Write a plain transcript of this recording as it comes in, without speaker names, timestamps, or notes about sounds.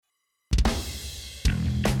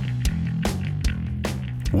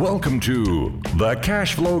Welcome to the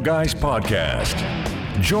Cash Flow Guys podcast.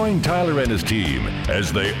 Join Tyler and his team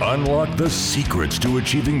as they unlock the secrets to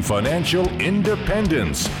achieving financial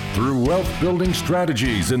independence through wealth-building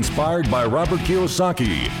strategies inspired by Robert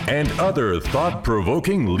Kiyosaki and other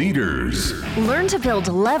thought-provoking leaders. Learn to build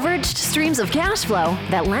leveraged streams of cash flow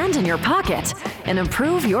that land in your pocket and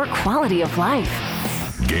improve your quality of life.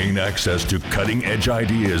 Gain access to cutting-edge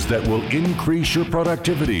ideas that will increase your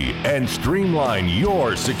productivity and streamline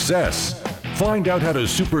your success. Find out how to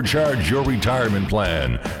supercharge your retirement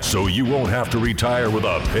plan so you won't have to retire with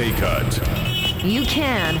a pay cut. You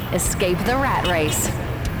can escape the rat race.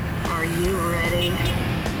 Are you ready?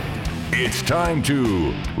 It's time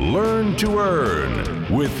to Learn to Earn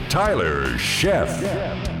with Tyler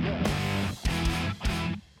Sheff.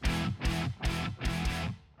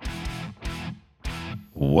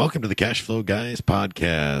 Welcome to the Cash Flow Guys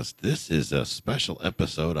podcast. This is a special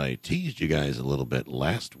episode. I teased you guys a little bit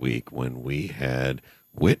last week when we had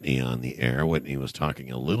Whitney on the air. Whitney was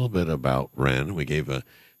talking a little bit about Ren. We gave an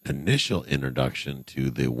initial introduction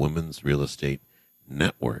to the Women's Real Estate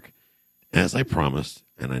Network. As I promised,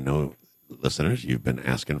 and I know listeners, you've been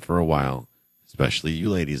asking for a while, especially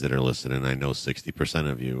you ladies that are listening. I know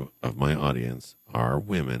 60% of you, of my audience, are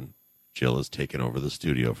women. Jill has taken over the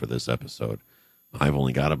studio for this episode. I've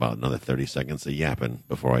only got about another 30 seconds of yapping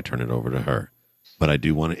before I turn it over to her. But I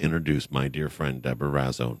do want to introduce my dear friend, Deborah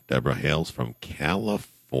Razzo. Deborah hails from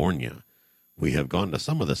California. We have gone to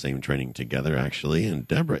some of the same training together, actually, and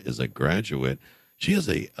Deborah is a graduate. She has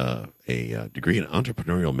a degree in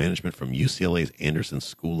entrepreneurial management from UCLA's Anderson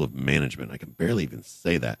School of Management. I can barely even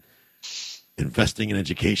say that. Investing in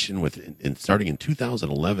education starting in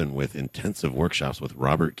 2011 with intensive workshops with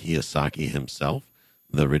Robert Kiyosaki himself,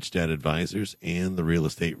 the Rich Dad Advisors, and the Real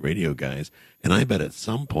Estate Radio Guys. And I bet at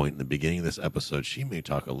some point in the beginning of this episode, she may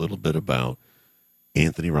talk a little bit about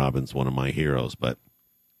Anthony Robbins, one of my heroes. But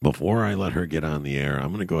before I let her get on the air, I'm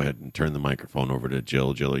going to go ahead and turn the microphone over to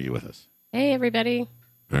Jill. Jill, are you with us? Hey, everybody.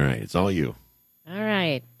 All right, it's all you. All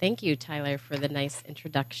right. Thank you, Tyler, for the nice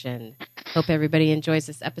introduction. Hope everybody enjoys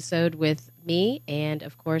this episode with me and,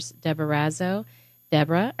 of course, Deborah Razzo.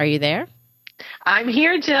 Deborah, are you there? I'm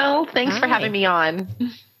here, Jill. Thanks for having me on.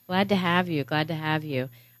 Glad to have you.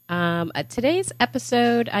 Today's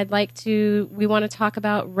episode, we want to talk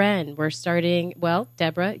about Ren. We're starting,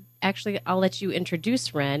 Deborah, actually, I'll let you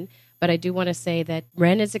introduce Ren, but I do want to say that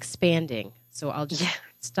Ren is expanding. So I'll just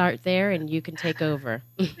start there and you can take over.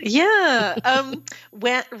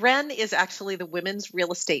 Ren is actually the Women's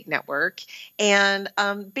Real Estate Network. And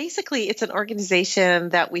basically, it's an organization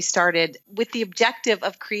that we started with the objective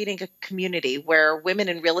of creating a community where women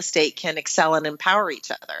in real estate can excel and empower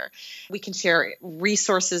each other. We can share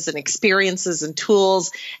resources and experiences and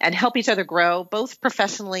tools and help each other grow, both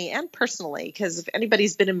professionally and personally. Because if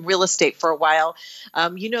anybody's been in real estate for a while,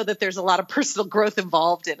 you know that there's a lot of personal growth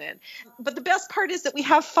involved in it. But the best part is that we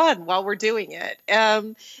have fun while we're doing it.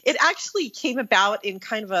 It actually came about in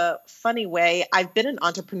kind of a funny way. I've been an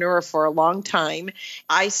entrepreneur for a long time.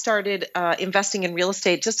 I started investing in real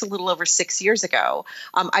estate just a little over 6 years ago.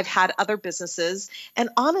 I've had other businesses, and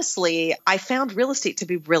honestly, I found real estate to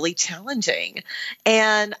be really challenging.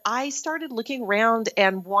 And I started looking around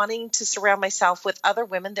and wanting to surround myself with other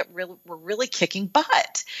women that were really kicking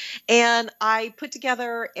butt. And I put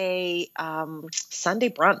together a Sunday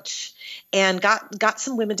brunch and got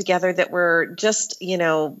some women together that were just,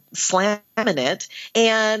 slamming it.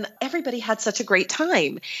 And everybody had such a great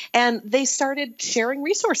time. And they started sharing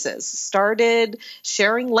resources, started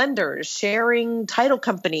sharing lenders, sharing title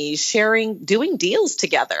companies, doing deals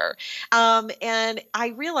together. And I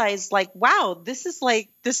realized wow, this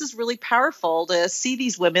is really powerful to see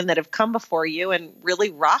these women that have come before you and really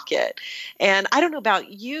rock it. And I don't know about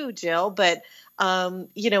you, Jill, but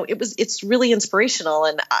it's really inspirational,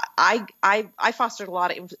 and I fostered a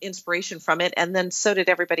lot of inspiration from it, and then so did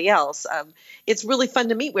everybody else. It's really fun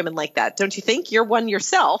to meet women like that, don't you think? You're one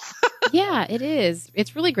yourself. Yeah, it is.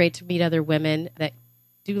 It's really great to meet other women that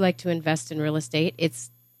do like to invest in real estate. It's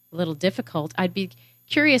a little difficult. I'd be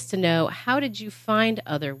curious to know, how did you find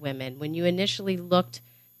other women when you initially looked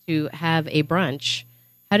to have a brunch?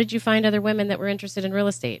 How did you find other women that were interested in real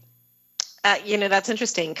estate? That's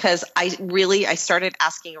interesting because I started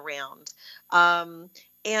asking around.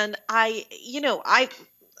 And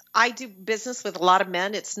I do business with a lot of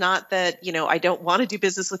men. It's not that, I don't want to do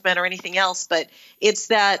business with men or anything else, but it's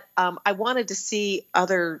that I wanted to see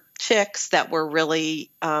other chicks that were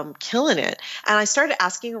really killing it. And I started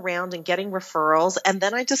asking around and getting referrals. And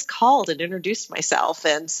then I just called and introduced myself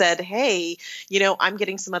and said, hey, I'm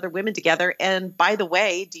getting some other women together. And by the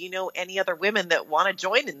way, do you know any other women that want to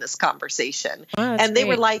join in this conversation? Oh, and they great.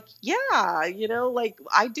 were like, yeah,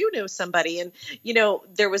 I do know somebody. And,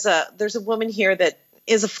 there's a woman here that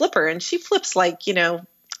is a flipper, and she flips like,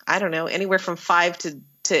 I don't know, anywhere from 5 to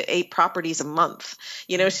 8 properties a month.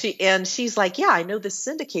 She's like, yeah, I know this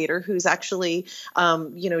syndicator who's actually,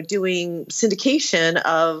 doing syndication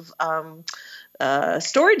of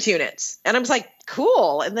storage units. And I was like,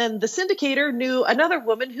 cool. And then the syndicator knew another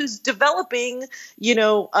woman who's developing,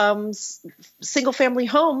 single family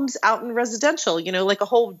homes out in residential, like a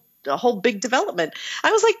whole big development.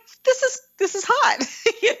 I was like, this is hot.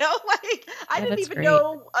 I didn't even great.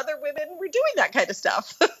 know other women were doing that kind of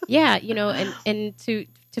stuff. Yeah. And to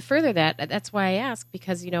further that, that's why I ask,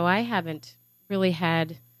 because, I haven't really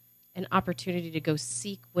had an opportunity to go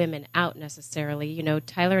seek women out necessarily.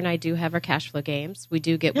 Tyler and I do have our cash flow games. We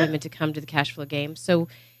do get women to come to the cash flow games. So,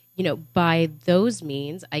 by those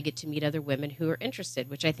means, I get to meet other women who are interested,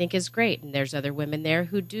 which I think is great. And there's other women there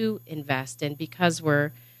who do invest. And because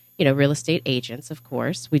we're, real estate agents, of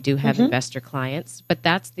course, we do have investor clients, but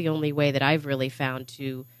that's the only way that I've really found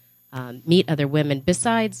to meet other women.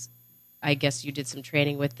 Besides, I guess you did some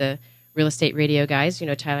training with the real estate radio guys.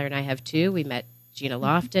 Tyler and I have too. We met Gina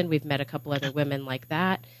Lofton. We've met a couple other women like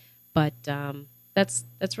that, but that's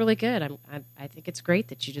really good. I think it's great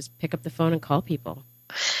that you just pick up the phone and call people.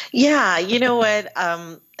 Yeah, you know what?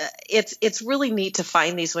 It's really neat to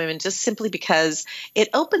find these women just simply because it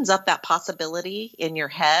opens up that possibility in your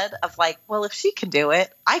head of like, well, if she can do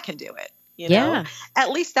it, I can do it. Yeah. At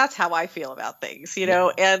least that's how I feel about things,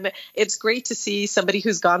 and it's great to see somebody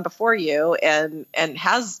who's gone before you and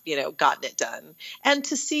has, gotten it done, and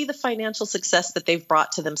to see the financial success that they've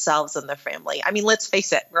brought to themselves and their family. I mean, let's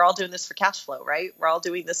face it, we're all doing this for cash flow, right? We're all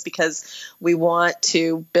doing this because we want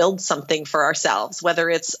to build something for ourselves, whether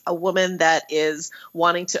it's a woman that is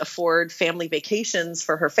wanting to afford family vacations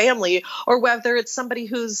for her family, or whether it's somebody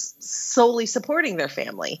who's solely supporting their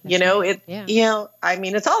family. I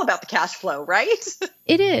mean, it's all about the cash flow. Right?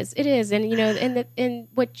 It is. And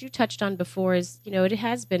what you touched on before is, it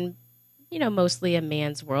has been, mostly a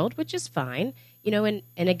man's world, which is fine, and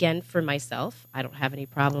again, for myself, I don't have any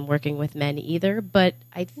problem working with men either, but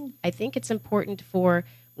I think it's important for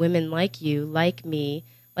women like you, like me,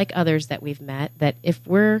 like others that we've met, that if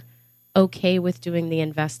we're okay with doing the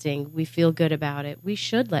investing, we feel good about it, we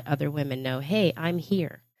should let other women know, hey, I'm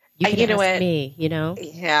here. You can ask me,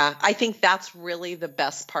 Yeah, I think that's really the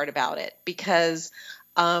best part about it, because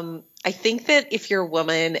I think that if you're a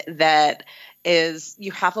woman that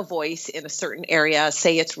you have a voice in a certain area,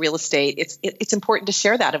 say it's real estate, it's important to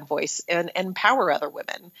share that in voice and empower other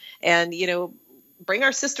women and, bring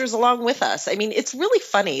our sisters along with us. I mean, it's really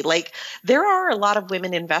funny. Like, there are a lot of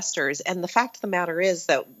women investors, and the fact of the matter is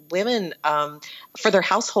that women, for their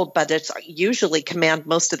household budgets, usually command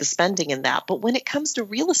most of the spending in that. But when it comes to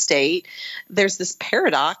real estate, there's this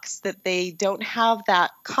paradox that they don't have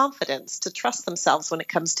that confidence to trust themselves when it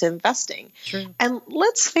comes to investing. True. And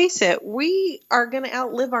let's face it, we are going to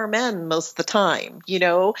outlive our men most of the time,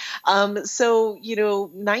 So,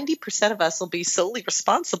 90% of us will be solely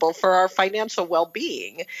responsible for our financial well-being.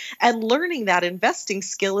 And learning that investing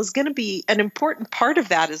skill is going to be an important part of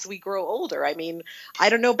that as we grow older. I mean, I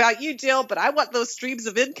don't know about you, Jill, but I want those streams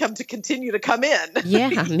of income to continue to come in. Yeah,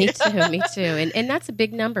 me too. And that's a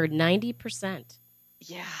big number, 90%.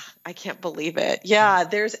 Yeah, I can't believe it. Yeah,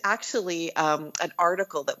 there's actually an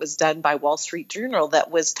article that was done by Wall Street Journal that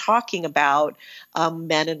was talking about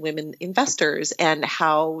men and women investors and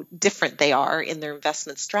how different they are in their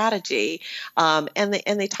investment strategy. And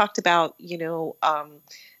they talked about, the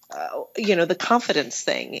confidence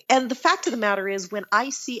thing. And the fact of the matter is, when I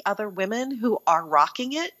see other women who are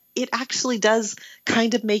rocking it, it actually does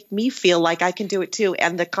kind of make me feel like I can do it too.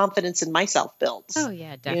 And the confidence in myself builds. Oh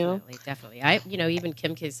yeah, definitely. Definitely. Even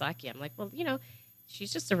Kim Kiyosaki, I'm like, well,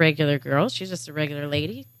 she's just a regular girl. She's just a regular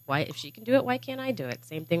lady. Why, if she can do it, why can't I do it?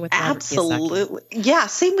 Same thing with Robert Absolutely. Kiyosaki. Yeah,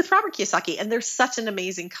 same with Robert Kiyosaki. And they're such an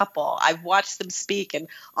amazing couple. I've watched them speak, and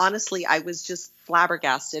honestly, I was just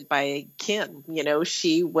flabbergasted by Kim.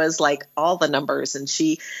 She was like all the numbers, and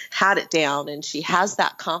she had it down, and she has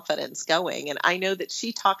that confidence going. And I know that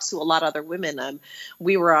she talks to a lot of other women.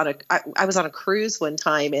 I was on a cruise one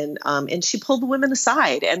time, and she pulled the women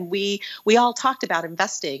aside, and we all talked about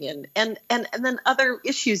investing and then other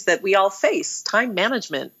issues that we all face, time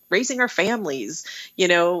management, raising our families,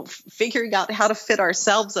 figuring out how to fit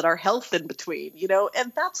ourselves and our health in between,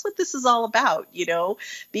 and that's what this is all about,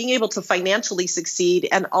 being able to financially succeed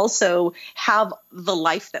and also have the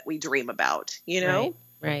life that we dream about,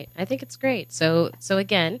 Right. I think it's great. So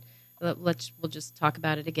again, we'll just talk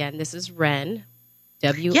about it again. This is WREN,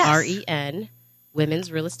 WREN,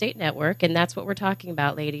 Women's Real Estate Network, and that's what we're talking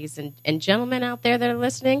about, ladies and gentlemen out there that are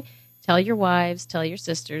listening. Tell your wives, tell your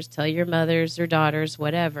sisters, tell your mothers or daughters,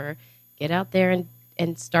 whatever. Get out there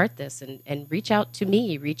and start this and reach out to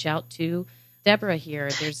me. Reach out to Deborah here.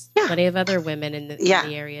 There's plenty of other women in the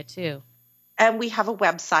area too. And we have a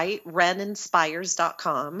website,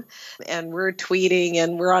 reninspires.com, and we're tweeting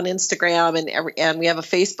and we're on Instagram and we have a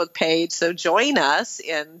Facebook page. So join us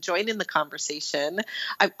and join in the conversation.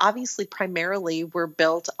 Obviously, primarily, we're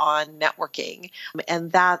built on networking,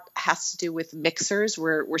 and that has to do with mixers.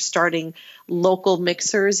 We're starting local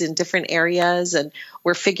mixers in different areas, and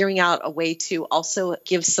we're figuring out a way to also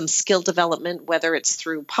give some skill development, whether it's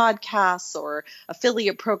through podcasts or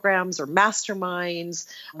affiliate programs or masterminds.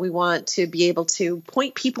 We want to be able to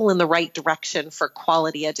point people in the right direction for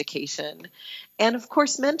quality education. And of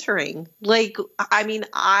course, mentoring.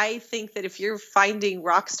 I think that if you're finding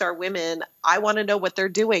rock star women, I want to know what they're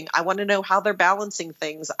doing. I want to know how they're balancing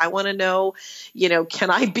things. I want to know, can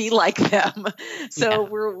I be like them? So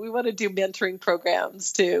we want to do mentoring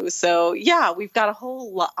programs too. So we've got a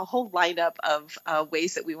whole lineup of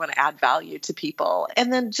ways that we want to add value to people.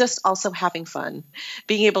 And then just also having fun,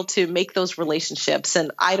 being able to make those relationships. And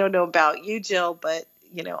I don't know about you, Jill, but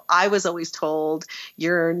I was always told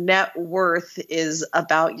your net worth is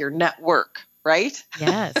about your network, right?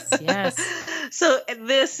 Yes. So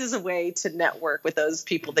this is a way to network with those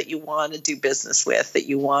people that you want to do business with, that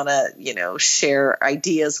you want to, share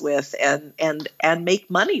ideas with and make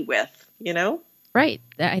money with, Right.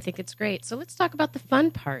 I think it's great. So let's talk about the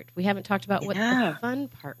fun part. We haven't talked about what the fun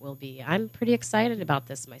part will be. I'm pretty excited about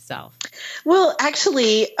this myself. Well,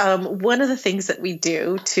 actually, one of the things that we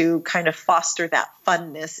do to kind of foster that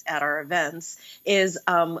funness at our events is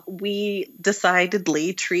we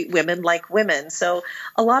decidedly treat women like women. So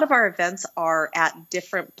a lot of our events are at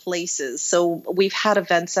different places. So we've had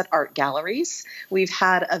events at art galleries. We've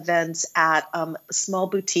had events at small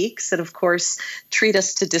boutiques that, of course, treat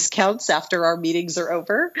us to discounts after our meetings are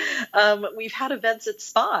over. We've had events at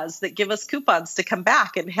spas that give us coupons to come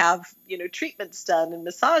back and have, treatments done and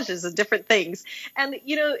massages and different things. And,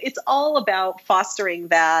 it's all about fostering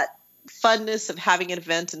that funness of having an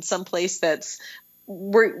event in some place that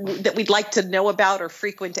we'd like to know about or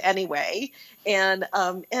frequent anyway. And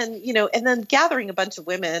then gathering a bunch of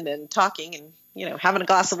women and talking and, having a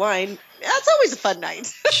glass of wine. That's always a fun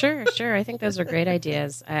night. Sure. I think those are great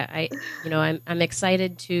ideas. I'm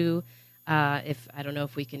excited to, I don't know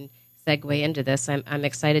if we can segue into this. I'm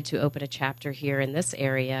excited to open a chapter here in this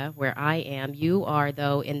area where I am. You are,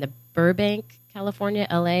 though, in the Burbank, California,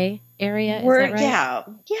 LA area. Is that right?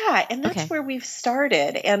 Yeah. And that's where we've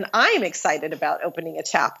started. And I'm excited about opening a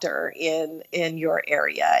chapter in your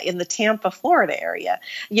area, in the Tampa, Florida area.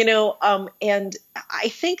 And I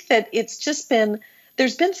think that it's just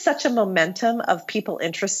there's been such a momentum of people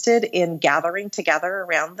interested in gathering together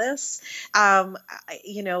around this. I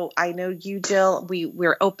know you, Jill,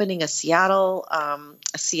 we're opening a Seattle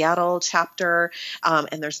chapter,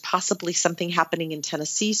 and there's possibly something happening in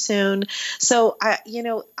Tennessee soon. So, I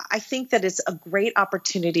think that it's a great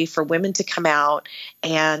opportunity for women to come out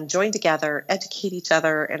and join together, educate each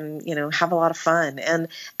other, and, have a lot of fun and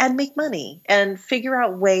make money and figure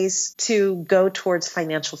out ways to go towards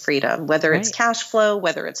financial freedom, whether it's cash flow,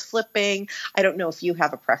 whether it's flipping. I don't know if you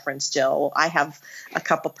have a preference, Jill. I have a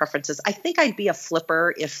couple preferences. I think I'd be a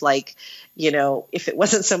flipper if it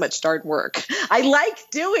wasn't so much hard work. I like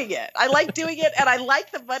doing it. And I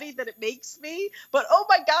like the money that it makes me, but oh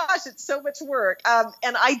my gosh, it's so much work.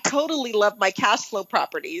 And I totally love my cash flow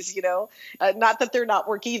properties, not that they're not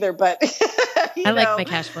work either, but I like my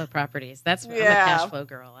cash flow properties. I'm a cash flow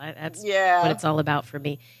girl. That's what it's all about for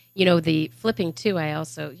me. The flipping too, I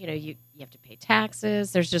also, you have to pay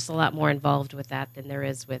taxes. There's just a lot more involved with that than there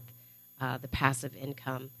is with the passive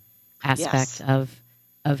income aspect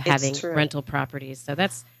of having rental properties. So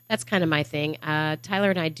that's kind of my thing. Tyler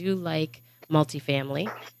and I do like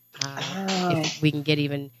multifamily. If we can get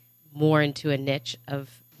even more into a niche of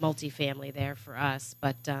multifamily there for us.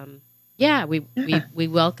 But we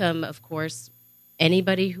welcome, of course,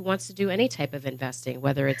 anybody who wants to do any type of investing,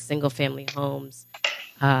 whether it's single family homes,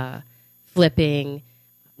 flipping,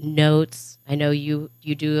 notes. I know you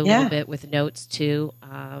do a little bit with notes too.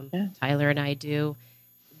 Tyler and I do.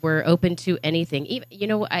 We're open to anything.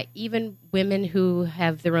 Even women who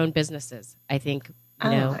have their own businesses. I think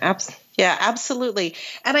Yeah, absolutely.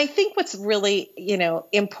 And I think what's really,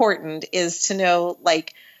 important is to know,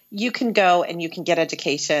 like, you can go and you can get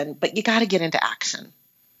education, but you got to get into action.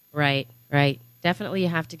 Right. Definitely you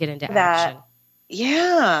have to get into That, action.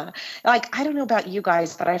 yeah. Like, I don't know about you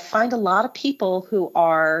guys, but I find a lot of people who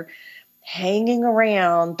are hanging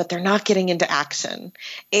around, but they're not getting into action.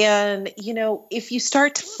 And, if you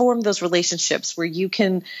start to form those relationships where you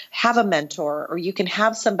can have a mentor or you can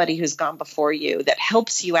have somebody who's gone before you that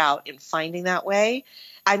helps you out in finding that way,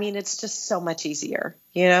 I mean, it's just so much easier,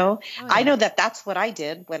 Oh, yeah. I know that that's what I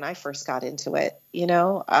did when I first got into it,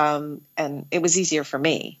 and it was easier for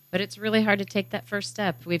me. But it's really hard to take that first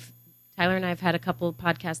step. Tyler and I have had a couple of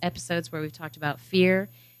podcast episodes where we've talked about fear,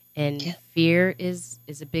 and fear is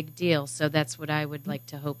a big deal. So that's what I would like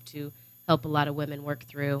to hope to help a lot of women work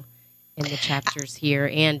through in the chapters here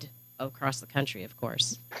and across the country, of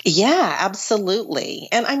course. Yeah, absolutely.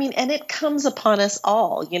 And I mean, and it comes upon us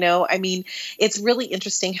all, I mean, it's really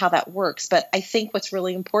interesting how that works. But I think what's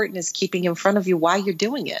really important is keeping in front of you why you're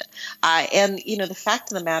doing it. And, the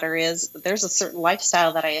fact of the matter is there's a certain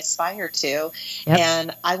lifestyle that I aspire to. Yep.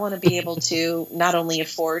 And I want to be able to not only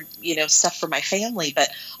afford, stuff for my family, but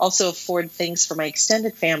also afford things for my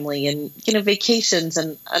extended family and, vacations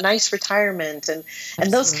and a nice retirement and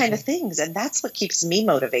those kind of things. And that's what keeps me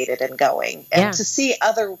motivated and going. And to see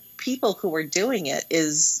other people who are doing it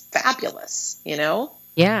is fabulous,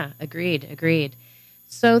 Yeah, agreed.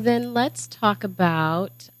 So then let's talk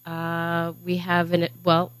about, I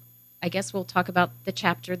guess we'll talk about the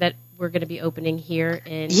chapter that we're going to be opening here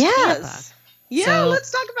in Tampa. Yeah,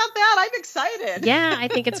 let's talk about that. I'm excited. Yeah, I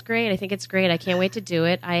think it's great. I can't wait to do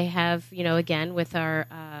it. I have, again, with our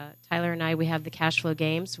Tyler and I, we have the cash flow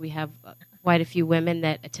games. We have quite a few women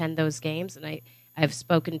that attend those games, and I've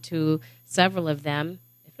spoken to several of them,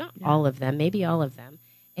 if not all of them, maybe all of them.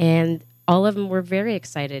 And all of them were very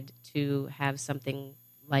excited to have something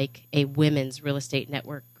like a women's real estate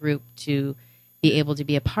network group to be able to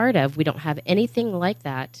be a part of. We don't have anything like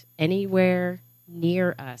that anywhere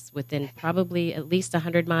near us. Within probably at least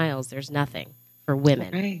 100 miles, there's nothing for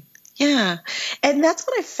women. Right. Yeah. And that's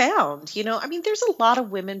what I found. I mean, there's a lot of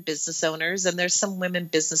women business owners and there's some women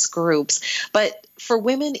business groups, but for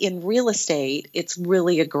women in real estate, it's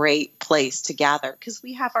really a great place to gather because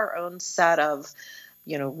we have our own set of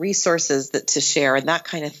resources to share and that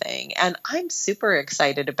kind of thing. And I'm super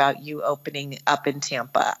excited about you opening up in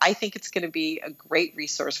Tampa. I think it's going to be a great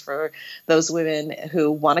resource for those women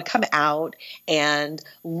who want to come out and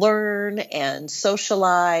learn and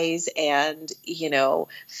socialize and,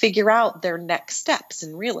 figure out their next steps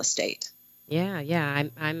in real estate. Yeah.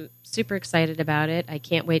 I'm super excited about it. I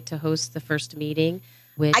can't wait to host the first meeting.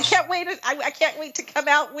 I can't wait. I can't wait to come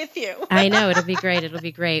out with you. I know. It'll be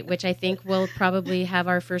great. Which I think we'll probably have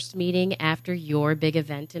our first meeting after your big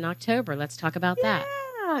event in October. Let's talk about that.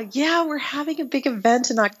 Yeah, we're having a big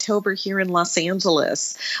event in October here in Los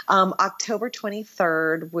Angeles. October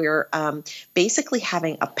 23rd, we're basically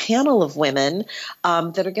having a panel of women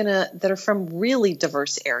that are from really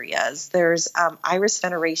diverse areas. There's Iris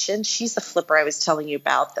Veneration. She's the flipper I was telling you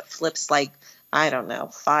about that flips like, I don't know,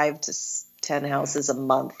 5 to 10 houses a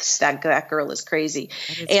month. That girl is crazy.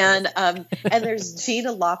 And there's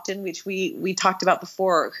Gina Lofton, which we talked about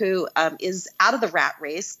before, who is out of the rat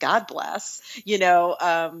race. God bless,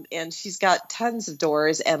 and she's got tons of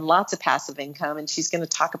doors and lots of passive income. And she's going to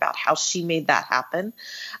talk about how she made that happen.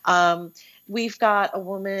 We've got a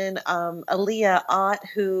woman, Aaliyah Ott,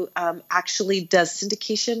 who actually does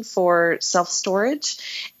syndication for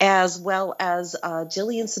self-storage, as well as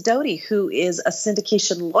Jillian Sidoti, who is a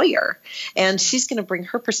syndication lawyer. And she's going to bring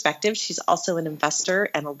her perspective. She's also an investor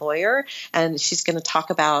and a lawyer, and she's going to talk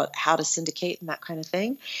about how to syndicate and that kind of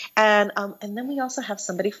thing. And then we also have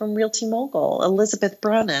somebody from Realty Mogul, Elizabeth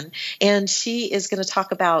Brunnen, and she is going to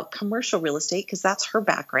talk about commercial real estate because that's her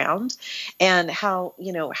background and how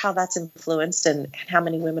that's influenced and how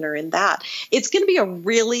many women are in that. It's going to be a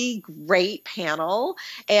really great panel.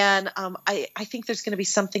 And I think there's going to be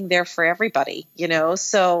something there for everybody,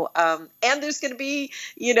 so, and there's going to be,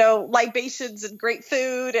 libations and great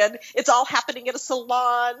food, and it's all happening at a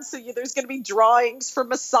salon. So there's going to be drawings for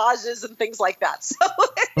massages and things like that. So,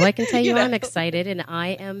 well, I can tell you, I'm excited and I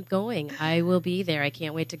am going. I will be there. I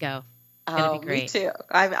can't wait to go. It's going to be great. Me too.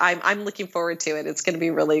 I'm looking forward to it. It's going to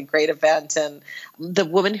be really a great event, and the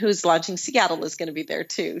woman who's launching Seattle is going to be there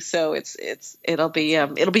too. So it'll be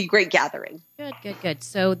a great gathering. Good.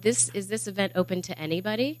 So is this event open to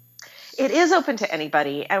anybody? It is open to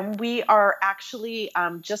anybody, and we are actually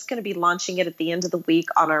just going to be launching it at the end of the week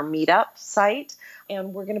on our Meetup site,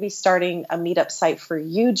 and we're going to be starting a Meetup site for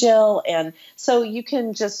you, Jill, and so you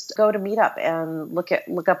can just go to Meetup and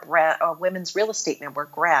look up Women's Real Estate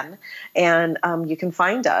Network, REN, and you can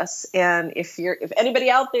find us. And if anybody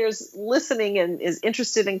out there is listening and is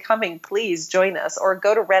interested in coming, please join us, or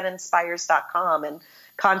go to reninspires.com and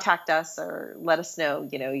contact us or let us know,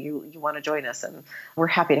 you want to join us, and we're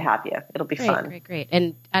happy to have you. It'll be fun. Great.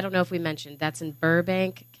 And I don't know if we mentioned, that's in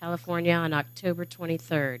Burbank, California on October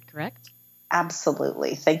 23rd, correct?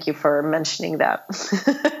 Absolutely. Thank you for mentioning that.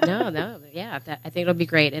 No. Yeah, I think it'll be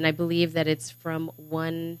great. And I believe that it's from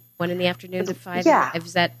 1 in the afternoon to 5. Yeah.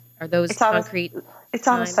 Are those concrete? It's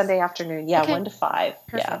on a Sunday afternoon. Yeah, okay. 1 to 5.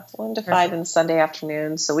 Perfect. Yeah, 1 to 5 in Sunday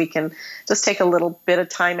afternoon. So we can just take a little bit of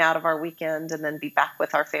time out of our weekend and then be back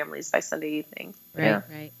with our families by Sunday evening.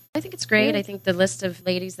 Right. I think it's great. Yeah. I think the list of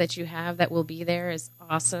ladies that you have that will be there is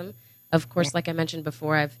awesome. Of course, like I mentioned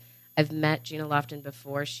before, I've met Gina Lofton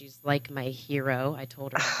before. She's like my hero. I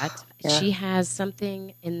told her that. Yeah. She has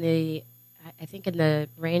something in the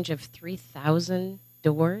range of 3,000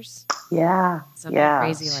 doors. Yeah. Something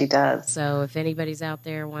crazy like she does. That. So if anybody's out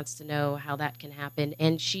there wants to know how that can happen,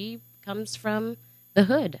 and she comes from the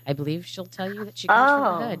hood, I believe she'll tell you that she comes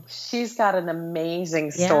from the hood. She's got an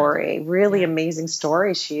amazing story, really amazing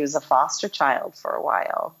story. She was a foster child for a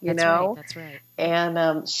while, That's right.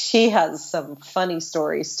 And she has some funny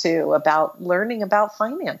stories too about learning about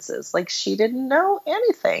finances. Like, she didn't know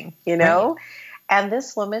anything, Right. And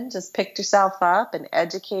this woman just picked herself up and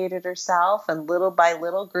educated herself, and little by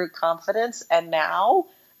little grew confidence. And now,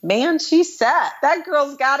 man, she's set. That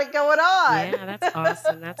girl's got it going on. Yeah,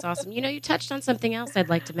 that's awesome. You touched on something else I'd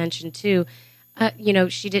like to mention too.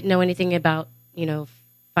 She didn't know anything about,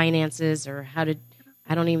 finances or I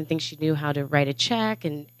don't even think she knew how to write a check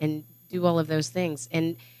and do all of those things.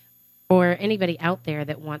 And for anybody out there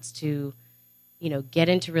that wants to, get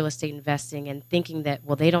into real estate investing and thinking that,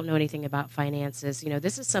 well, they don't know anything about finances.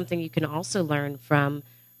 This is something you can also learn from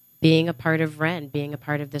being a part of REN, being a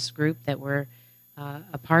part of this group that we're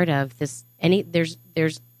a part of. There's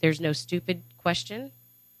no stupid question.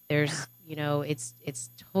 There's, it's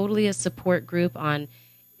totally a support group on,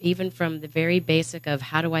 even from the very basic of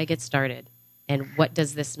how do I get started and what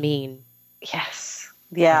does this mean? Yes.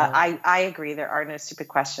 Yeah, I agree. There are no stupid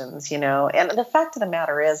questions, and the fact of the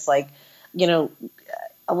matter is, I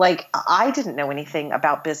didn't know anything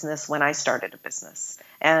about business when I started a business,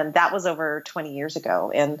 and that was over 20 years ago.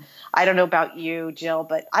 And I don't know about you, Jill,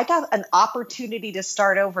 but I got an opportunity to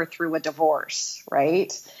start over through a divorce,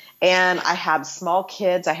 right? And I had small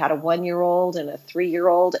kids. I had a 1-year-old and a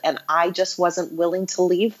 3-year-old, and I just wasn't willing to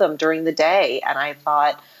leave them during the day. And I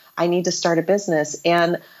thought, I need to start a business.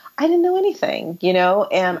 And I didn't know anything,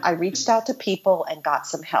 and I reached out to people and got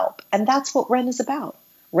some help. And that's what REN is about.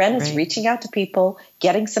 REN is reaching out to people,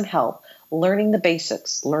 getting some help, learning the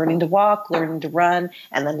basics, learning to walk, learning to run,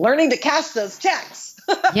 and then learning to cash those checks.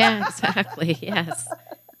 Yeah, exactly. Yes.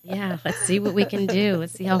 Yeah. Let's see what we can do.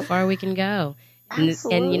 Let's see how far we can go.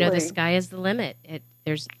 Absolutely. And the sky is the limit.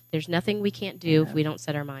 There's nothing we can't do if we don't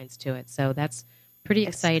set our minds to it. So that's pretty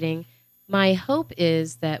exciting. My hope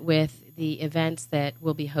is that with the events that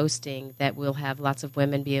we'll be hosting, that we'll have lots of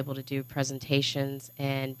women be able to do presentations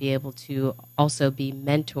and be able to also be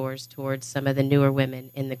mentors towards some of the newer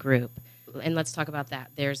women in the group. And let's talk about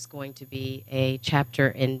that. There's going to be a chapter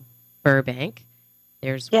in Burbank.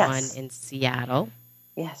 There's one in Seattle.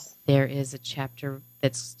 Yes. There is a chapter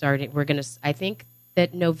that's starting. I think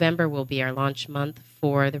that November will be our launch month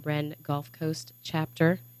for the REN Gulf Coast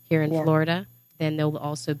chapter here in Florida. Then there'll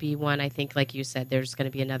also be one, I think, like you said, there's going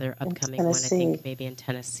to be another upcoming one, I think maybe in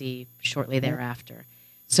Tennessee shortly thereafter.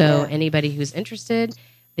 So anybody who's interested,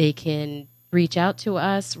 they can reach out to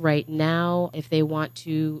us right now. If they want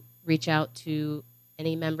to reach out to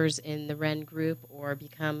any members in the REN group or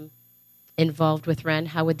become involved with REN,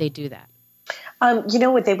 how would they do that? You know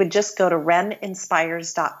what? They would just go to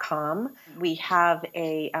reninspires.com. We have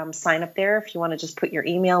a sign up there if you want to just put your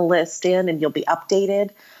email list in and you'll be updated.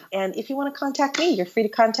 And if you want to contact me, you're free to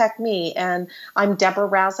contact me. And I'm Deborah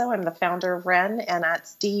Razzo. I'm the founder of REN, and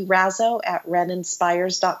that's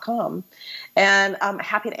drazzo@reninspires.com. And I'm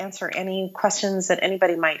happy to answer any questions that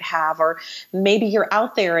anybody might have. Or maybe you're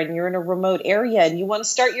out there and you're in a remote area and you want to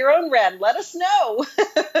start your own REN. Let us know.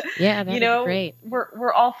 Yeah, that'd be great.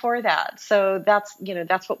 We're all for that. So that's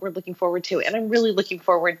what we're looking forward to. And I'm really looking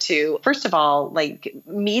forward to, first first of all, like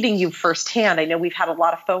meeting you firsthand. I know we've had a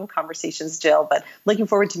lot of phone conversations, Jill, but looking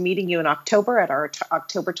forward to meeting you in October at our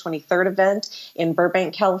October 23rd event in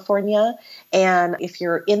Burbank, California. And if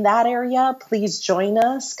you're in that area, please join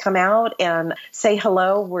us, come out and say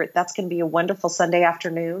hello. That's going to be a wonderful Sunday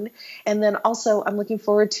afternoon. And then also I'm looking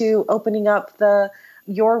forward to opening up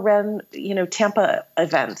your Ren, Tampa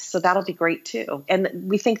event. So that'll be great too. And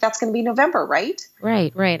we think that's going to be November, right?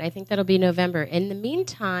 Right. I think that'll be November. In the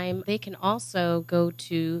meantime, they can also go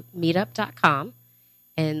to meetup.com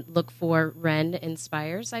and look for Ren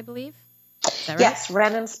Inspires, I believe. Is that right? Yes,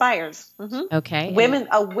 Ren Inspires. Mm-hmm. Okay.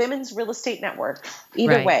 A women's real estate network.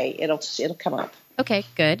 Either way, it'll come up. Okay,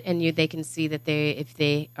 good. And they can see that if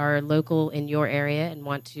they are local in your area and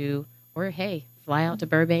want to, or hey, fly out to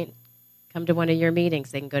Burbank, come to one of your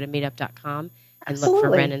meetings, they can go to meetup.com and look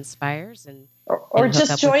for Ren Inspires or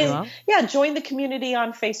just join the community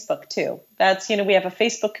on Facebook too. That's, we have a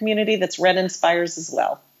Facebook community that's Ren Inspires as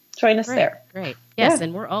well. Join us there. Great. Yes,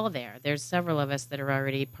 and we're all there. There's several of us that are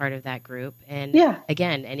already part of that group. And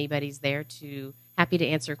again, anybody's there happy to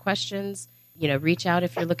answer questions. Reach out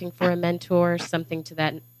if you're looking for a mentor, something to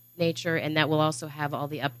that nature, and that will also have all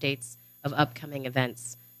the updates of upcoming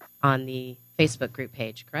events on the Facebook group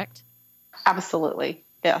page, correct? Absolutely.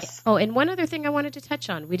 Yes. Oh, and one other thing I wanted to touch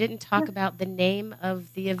on. We didn't talk about the name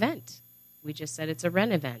of the event. We just said it's a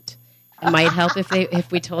Ren event. It might help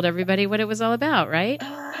if we told everybody what it was all about, right?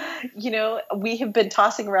 We have been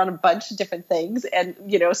tossing around a bunch of different things and,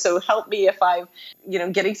 so help me if I'm,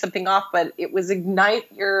 getting something off, but it was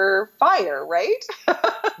Ignite Your Fire, right?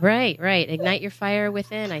 Right. Ignite Your Fire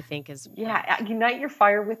Within, I think is. Yeah. Ignite Your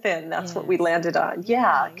Fire Within. That's what we landed on.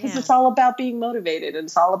 Yeah. Because it's all about being motivated and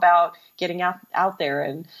it's all about getting out there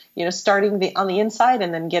and, starting on the inside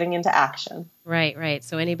and then getting into action. Right.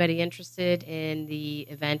 So anybody interested in the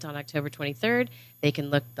event on October 23rd, they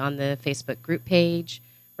can look on the Facebook group page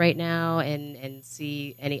right now and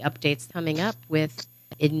see any updates coming up with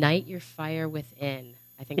Ignite Your Fire Within.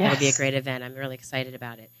 I think that'll be a great event. I'm really excited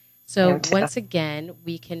about it. So once again,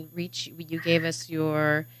 we can reach you. Gave us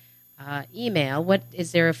your email.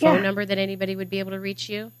 Is there a phone number that anybody would be able to reach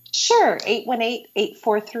you? Sure.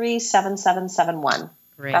 818-843-7771.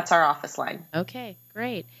 Great. That's our office line. Okay,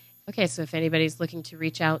 great. Okay, so if anybody's looking to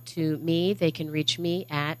reach out to me, they can reach me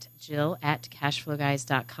at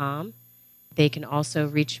jill@cashflowguys.com. They can also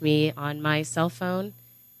reach me on my cell phone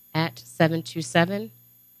at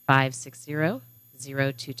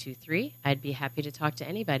 727-560-0223. I'd be happy to talk to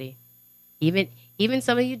anybody, even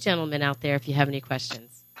some of you gentlemen out there if you have any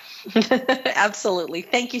questions. Absolutely.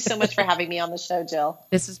 Thank you so much for having me on the show, Jill.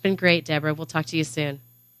 This has been great, Deborah. We'll talk to you soon.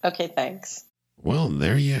 Okay, thanks. Well,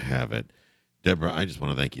 there you have it. Deborah, I just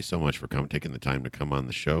want to thank you so much for taking the time to come on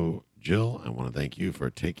the show. Jill, I want to thank you for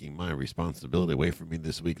taking my responsibility away from me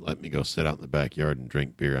this week. Let me go sit out in the backyard and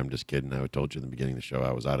drink beer. I'm just kidding. I told you in the beginning of the show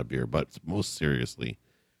I was out of beer. But most seriously,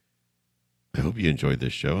 I hope you enjoyed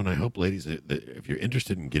this show. And I hope, ladies, that if you're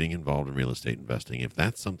interested in getting involved in real estate investing, if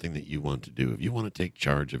that's something that you want to do, if you want to take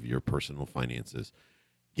charge of your personal finances,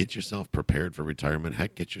 get yourself prepared for retirement.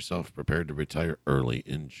 Heck, get yourself prepared to retire early.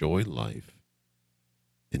 Enjoy life.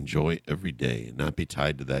 Enjoy every day and not be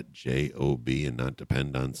tied to that job and not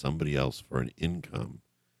depend on somebody else for an income.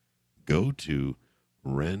 Go to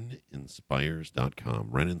reninspires.com.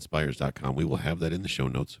 Reninspires.com. We will have that in the show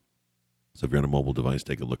notes. So if you're on a mobile device,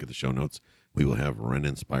 take a look at the show notes. We will have Ren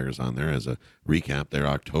Inspires on there as a recap there.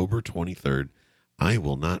 October 23rd. I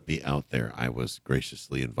will not be out there. I was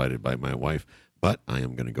graciously invited by my wife, but I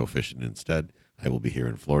am going to go fishing instead. I will be here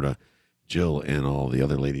in Florida. Jill and all the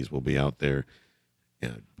other ladies will be out there.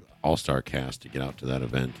 All-star cast to get out to that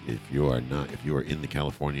event. If you are in the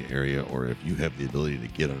California area, or if you have the ability to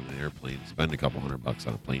get on an airplane, spend a couple $100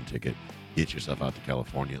 on a plane ticket, get yourself out to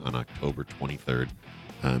California on October 23rd.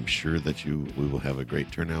 I'm sure that we will have a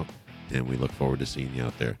great turnout, and we look forward to seeing you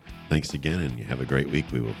out there. Thanks again, and you have a great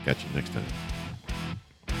week. We will catch you next time.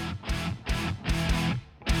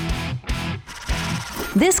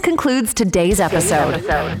 This concludes today's episode.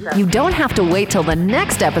 You don't have to wait till the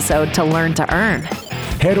next episode to learn to earn.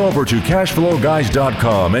 Head over to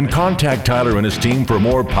cashflowguys.com and contact Tyler and his team for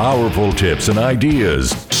more powerful tips and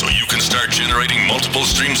ideas so you can start generating multiple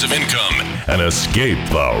streams of income and escape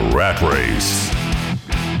the rat race.